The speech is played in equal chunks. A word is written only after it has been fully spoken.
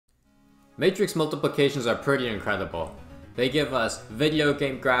Matrix multiplications are pretty incredible. They give us video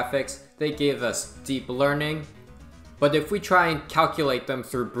game graphics, they give us deep learning, but if we try and calculate them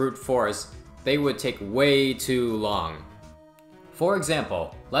through brute force, they would take way too long. For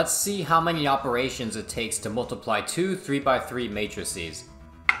example, let's see how many operations it takes to multiply two 3x3 matrices.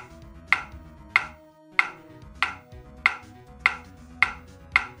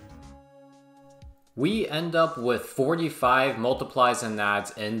 We end up with 45 multiplies and adds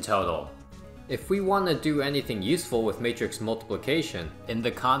in total. If we want to do anything useful with matrix multiplication in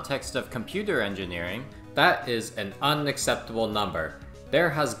the context of computer engineering, that is an unacceptable number. There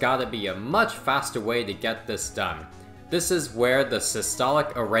has got to be a much faster way to get this done. This is where the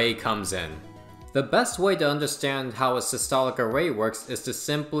systolic array comes in. The best way to understand how a systolic array works is to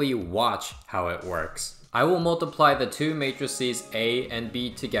simply watch how it works. I will multiply the two matrices A and B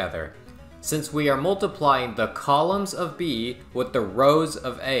together. Since we are multiplying the columns of B with the rows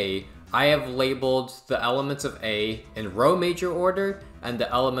of A, I have labeled the elements of A in row major order and the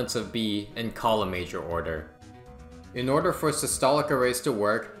elements of B in column major order. In order for systolic arrays to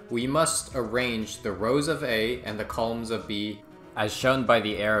work, we must arrange the rows of A and the columns of B as shown by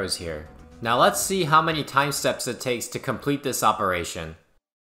the arrows here. Now let's see how many time steps it takes to complete this operation.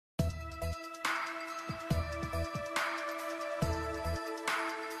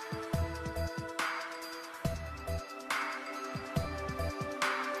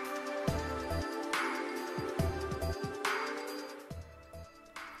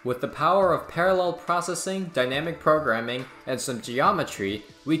 With the power of parallel processing, dynamic programming, and some geometry,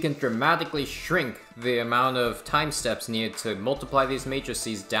 we can dramatically shrink the amount of time steps needed to multiply these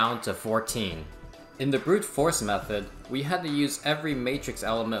matrices down to 14. In the brute force method, we had to use every matrix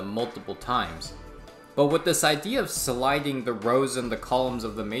element multiple times. But with this idea of sliding the rows and the columns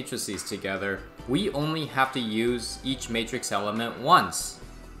of the matrices together, we only have to use each matrix element once.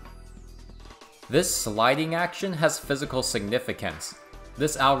 This sliding action has physical significance.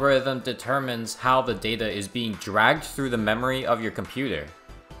 This algorithm determines how the data is being dragged through the memory of your computer.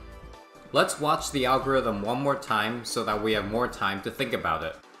 Let's watch the algorithm one more time so that we have more time to think about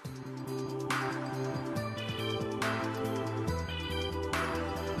it.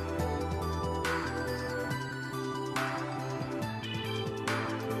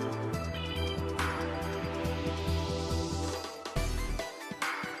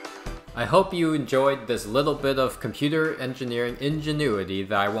 I hope you enjoyed this little bit of computer engineering ingenuity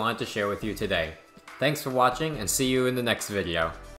that I wanted to share with you today. Thanks for watching and see you in the next video.